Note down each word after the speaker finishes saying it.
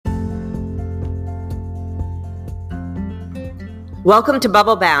Welcome to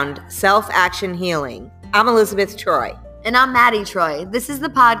Bubble Bound Self-Action Healing. I'm Elizabeth Troy. And I'm Maddie Troy. This is the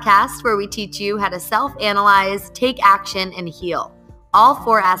podcast where we teach you how to self-analyze, take action, and heal. All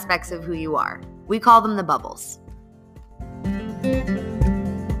 4 aspects of who you are. We call them the bubbles.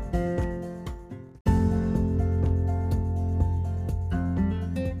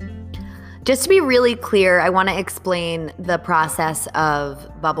 Just to be really clear, I want to explain the process of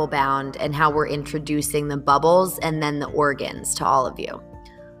Bubble Bound and how we're introducing the bubbles and then the organs to all of you.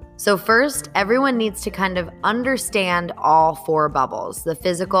 So first, everyone needs to kind of understand all 4 bubbles: the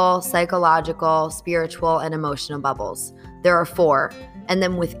physical, psychological, spiritual, and emotional bubbles. There are 4. And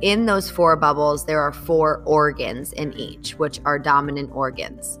then within those 4 bubbles, there are 4 organs in each, which are dominant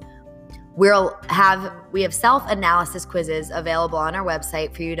organs. We have self-analysis quizzes available on our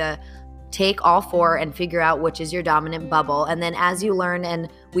website for you to take all 4 and figure out which is your dominant bubble. And then as you learn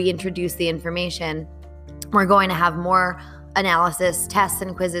and we introduce the information, we're going to have more analysis tests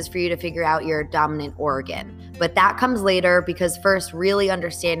and quizzes for you to figure out your dominant organ. But that comes later, because first, really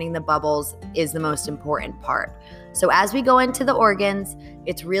understanding the bubbles is the most important part. So as we go into the organs,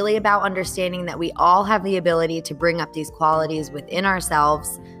 it's really about understanding that we all have the ability to bring up these qualities within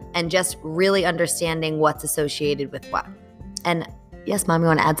ourselves and just really understanding what's associated with what. And yes, Mom, you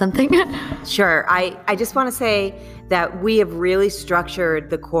want to add something? Sure. I just want to say that we have really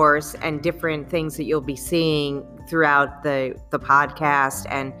structured the course and different things that you'll be seeing throughout the podcast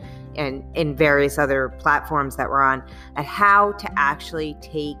and in various other platforms that we're on, at how to actually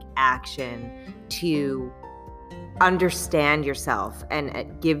take action to understand yourself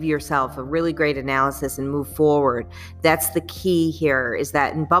and give yourself a really great analysis and move forward. That's the key here, is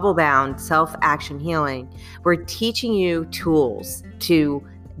that in Bubble Bound Self-Action Healing, we're teaching you tools to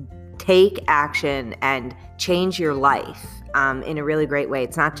take action and change your life in a really great way.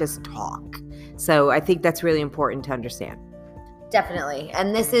 It's not just talk. So I think that's really important to understand. Definitely.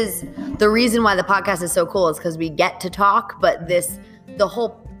 And this is the reason why the podcast is so cool, is because we get to talk, but the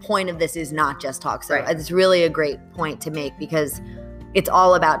whole point of this is not just talk. So Right. It's really a great point to make, because it's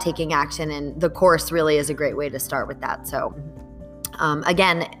all about taking action, and the course really is a great way to start with that. So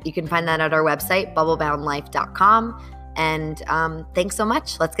again, you can find that at our website, bubbleboundlife.com. And thanks so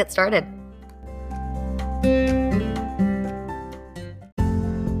much. Let's get started.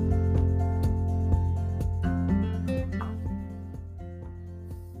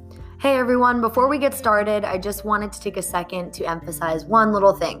 Hey everyone, before we get started, I just wanted to take a second to emphasize one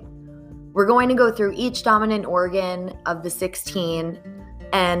little thing. We're going to go through each dominant organ of the 16,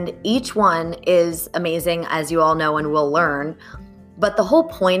 and each one is amazing, as you all know and will learn. But the whole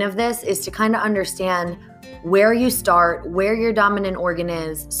point of this is to kind of understand where you start, where your dominant organ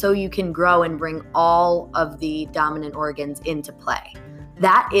is, so you can grow and bring all of the dominant organs into play.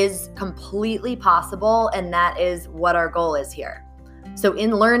 That is completely possible, and that is what our goal is here. So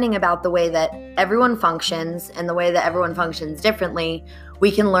in learning about the way that everyone functions and the way that everyone functions differently,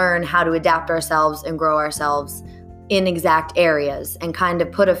 we can learn how to adapt ourselves and grow ourselves in exact areas and kind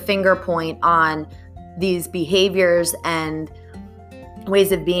of put a finger point on these behaviors and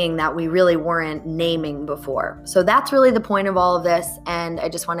ways of being that we really weren't naming before. So that's really the point of all of this. And I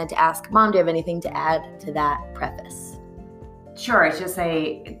just wanted to ask, Mom, do you have anything to add to that preface? Sure. I should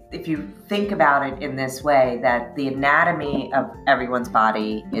say, if you think about it in this way, that the anatomy of everyone's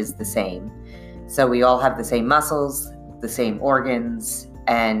body is the same. So we all have the same muscles, the same organs,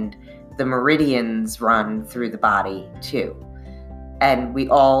 and the meridians run through the body too. And we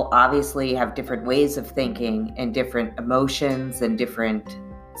all obviously have different ways of thinking and different emotions and different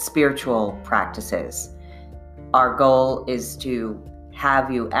spiritual practices. Our goal is to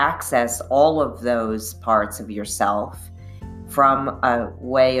have you access all of those parts of yourself from a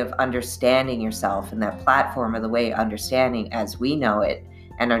way of understanding yourself. And that platform of the way of understanding as we know it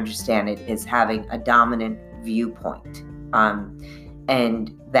and understand it is having a dominant viewpoint.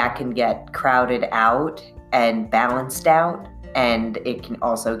 And that can get crowded out and balanced out. And it can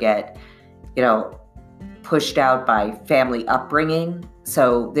also get, pushed out by family upbringing.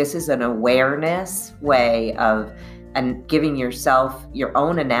 So this is an awareness way of giving yourself your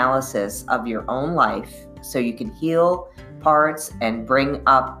own analysis of your own life, so you can heal parts and bring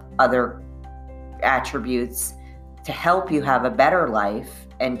up other attributes to help you have a better life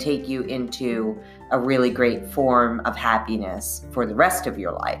and take you into a really great form of happiness for the rest of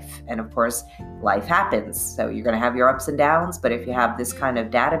your life. And of course, life happens. So you're going to have your ups and downs, but if you have this kind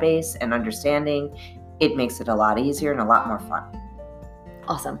of database and understanding, it makes it a lot easier and a lot more fun.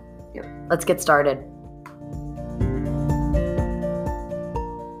 Awesome. Yep. Let's get started.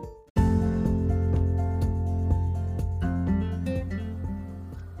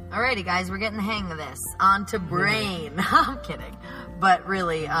 Alrighty, guys, we're getting the hang of this. On to brain. I'm kidding. But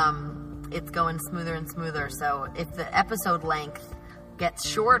really, it's going smoother and smoother. So if the episode length gets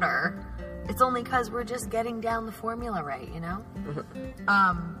shorter, it's only because we're just getting down the formula right, you know?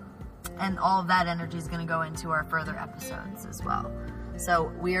 And all of that energy is going to go into our further episodes as well.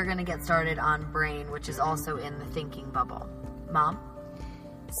 So we are going to get started on brain, which is also in the thinking bubble. Mom?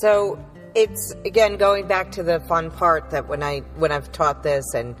 So it's, again, going back to the fun part that when I've taught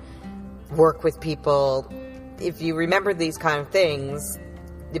this and work with people, if you remember these kind of things,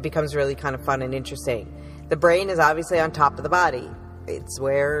 it becomes really kind of fun and interesting. The brain is obviously on top of the body. It's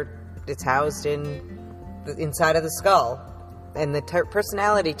where it's housed inside of the skull. And the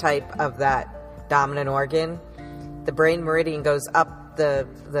personality type of that dominant organ, the brain meridian goes up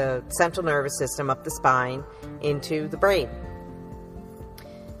the central nervous system, up the spine, into the brain.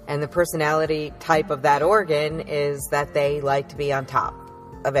 And the personality type of that organ is that they like to be on top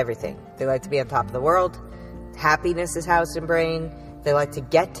of everything. They like to be on top of the world. Happiness is housed in brain. They like to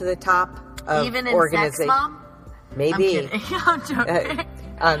get to the top of even in organization. Sex, Mom? Maybe. I'm kidding.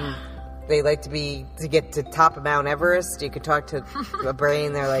 I'm joking. They like to get to top of Mount Everest. You could talk to a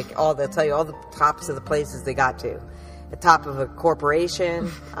brain. They're like, they'll tell you all the tops of the places they got to. The top of a corporation,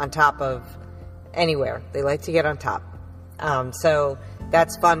 on top of anywhere. They like to get on top. So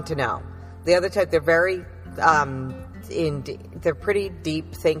that's fun to know. The other type, they're very, they're pretty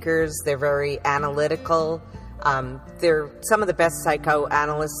deep thinkers. They're very analytical. They're some of the best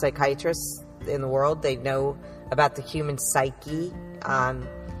psychoanalysts, psychiatrists in the world. They know about the human psyche.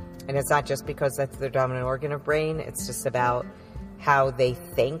 And it's not just because that's their dominant organ of brain. It's just about how they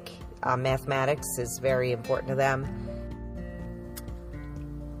think. Mathematics is very important to them.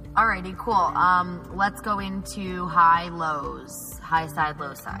 Alrighty, cool. Let's go into high side,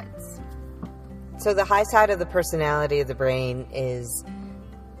 low sides. So the high side of the personality of the brain is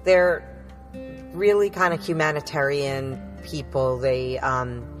they're really kind of humanitarian people. They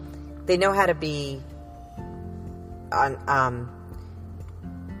know how to be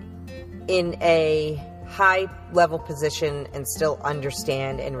in a high level position and still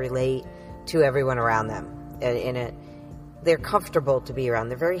understand and relate to everyone around them. They're comfortable to be around.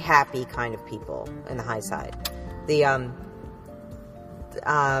 They're very happy kind of people in the high side. The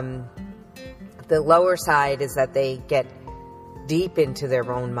lower side is that they get deep into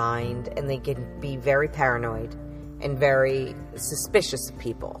their own mind and they can be very paranoid and very suspicious of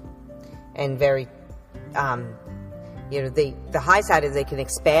people and very, the high side is they can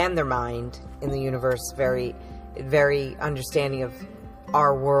expand their mind in the universe, very, very understanding of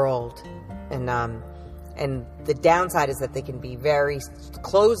our world. And the downside is that they can be very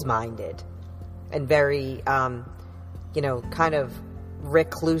close-minded and very, kind of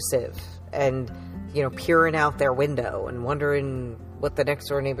reclusive and, peering out their window and wondering what the next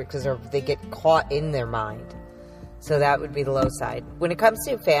door neighbor, because they get caught in their mind. So that would be the low side. When it comes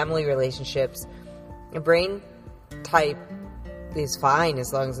to family relationships, a brain type is fine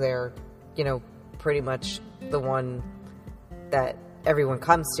as long as they're, pretty much the one that everyone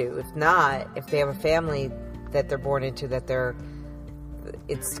comes to. If not, if they have a family that they're born into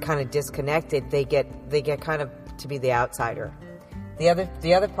it's kind of disconnected, they get kind of to be the outsider. The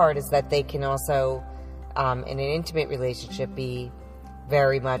other part is that they can also in an intimate relationship be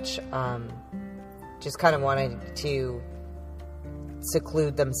very much just kind of wanting to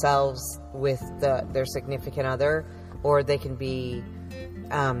seclude themselves with their significant other, or they can be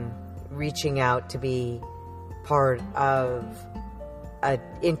reaching out to be part of an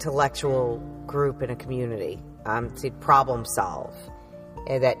intellectual group in a community to problem solve.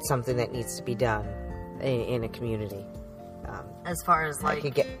 And that's something that needs to be done in a community. As far as like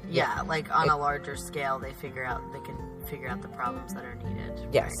on a larger scale, they can figure out the problems that are needed.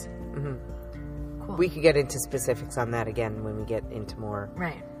 Yes. Right? Mm-hmm. Cool. We could get into specifics on that again when we get into more.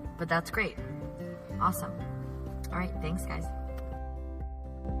 Right. But that's great. Awesome. All right. Thanks, guys.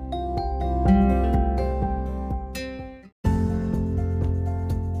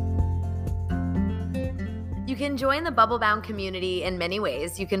 You can join the Bubble Bound community in many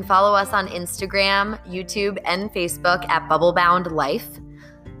ways. You can follow us on Instagram, YouTube, and Facebook at Bubble Bound Life.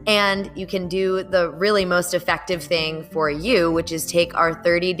 And you can do the really most effective thing for you, which is take our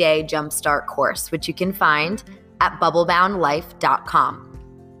 30-day Jumpstart course, which you can find at bubbleboundlife.com.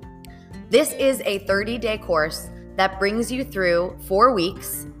 This is a 30-day course that brings you through 4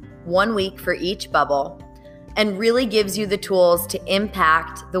 weeks, 1 week for each bubble, and really gives you the tools to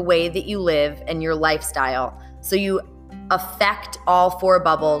impact the way that you live and your lifestyle. So you affect all 4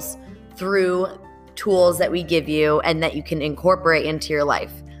 bubbles through tools that we give you and that you can incorporate into your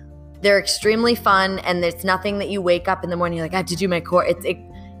life. They're extremely fun, and it's nothing that you wake up in the morning, you're like, I have to do my course.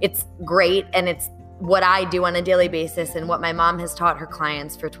 it's great, and it's what I do on a daily basis and what my mom has taught her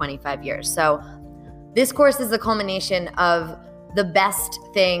clients for 25 years. So this course is the culmination of the best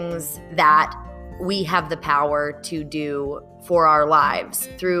things that we have the power to do for our lives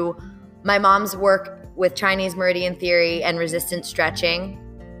through my mom's work with Chinese meridian theory and resistance stretching,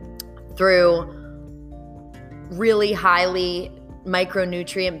 through really highly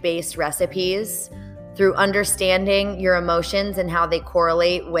micronutrient-based recipes, through understanding your emotions and how they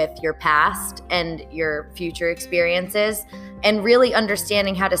correlate with your past and your future experiences, and really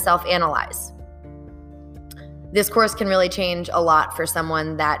understanding how to self-analyze. This course can really change a lot for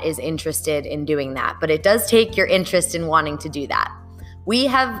someone that is interested in doing that, but it does take your interest in wanting to do that. We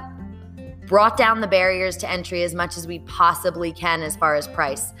have brought down the barriers to entry as much as we possibly can as far as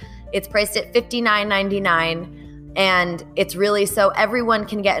price. It's priced at $59.99. And it's really so everyone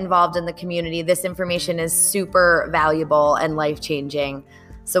can get involved in the community. This information is super valuable and life-changing.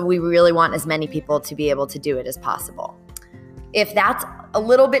 So we really want as many people to be able to do it as possible. If that's a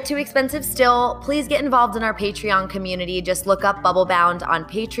little bit too expensive still, please get involved in our Patreon community. Just look up Bubble Bound on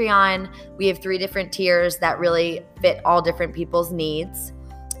Patreon. We have 3 different tiers that really fit all different people's needs.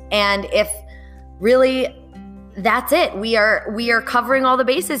 And if really that's it, we are covering all the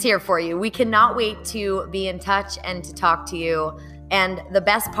bases here for you. We cannot wait to be in touch and to talk to you. And the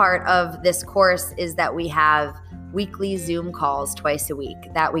best part of this course is that we have weekly Zoom calls twice a week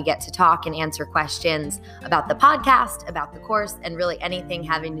that we get to talk and answer questions about the podcast, about the course, and really anything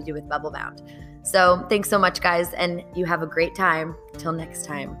having to do with Bubble Bound. So thanks so much, guys, and you have a great time. Till next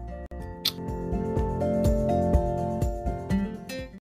time.